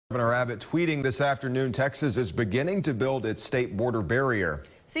Governor Abbott tweeting this afternoon, Texas is beginning to build its state border barrier.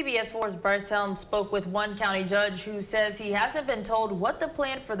 CBS 4's Bryce Helms spoke with one county judge who says he hasn't been told what the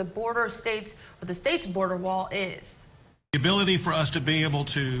plan for the state's border wall is. The ability for us to be able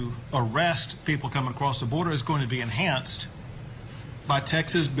to arrest people coming across the border is going to be enhanced by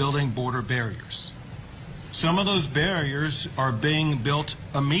Texas building border barriers. Some of those barriers are being built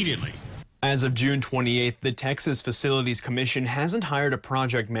immediately. As of June 28th, the Texas Facilities Commission hasn't hired a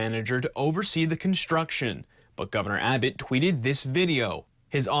project manager to oversee the construction, but Governor Abbott tweeted this video.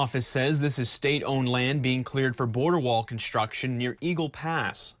 His office says this is state-owned land being cleared for border wall construction near Eagle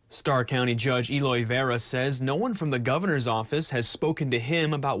Pass. Starr County Judge Eloy Vera says no one from the governor's office has spoken to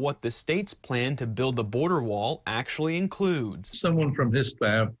him about what the state's plan to build the border wall actually includes. Someone from his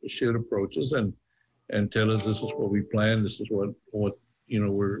staff should approach us and tell us this is what we plan, this is what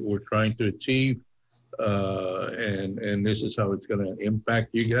we're trying to achieve, and this is how it's going to impact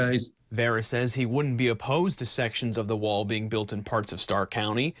you guys. Vera says he wouldn't be opposed to sections of the wall being built in parts of Starr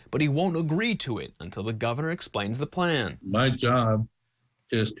County, but he won't agree to it until the governor explains the plan. My job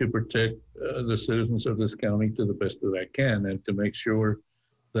is to protect the citizens of this county to the best that I can, and to make sure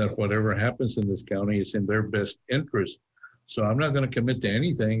that whatever happens in this county is in their best interest. So I'm not going to commit to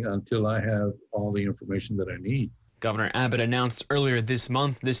anything until I have all the information that I need. Governor Abbott announced earlier this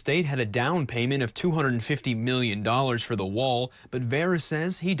month the state had a down payment of $250 million for the wall, but Vera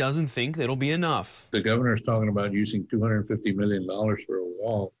says he doesn't think that'll be enough. The governor's talking about using $250 million for a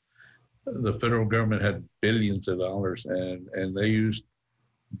wall. The federal government had billions of dollars, and they used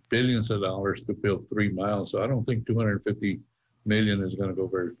billions of dollars to build 3 miles. So I don't think $250 million is going to go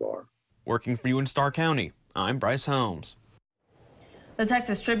very far. Working for you in Starr County, I'm Bryce Helms. The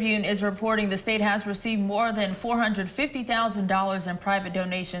Texas Tribune is reporting the state has received more than $450,000 in private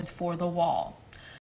donations for the wall.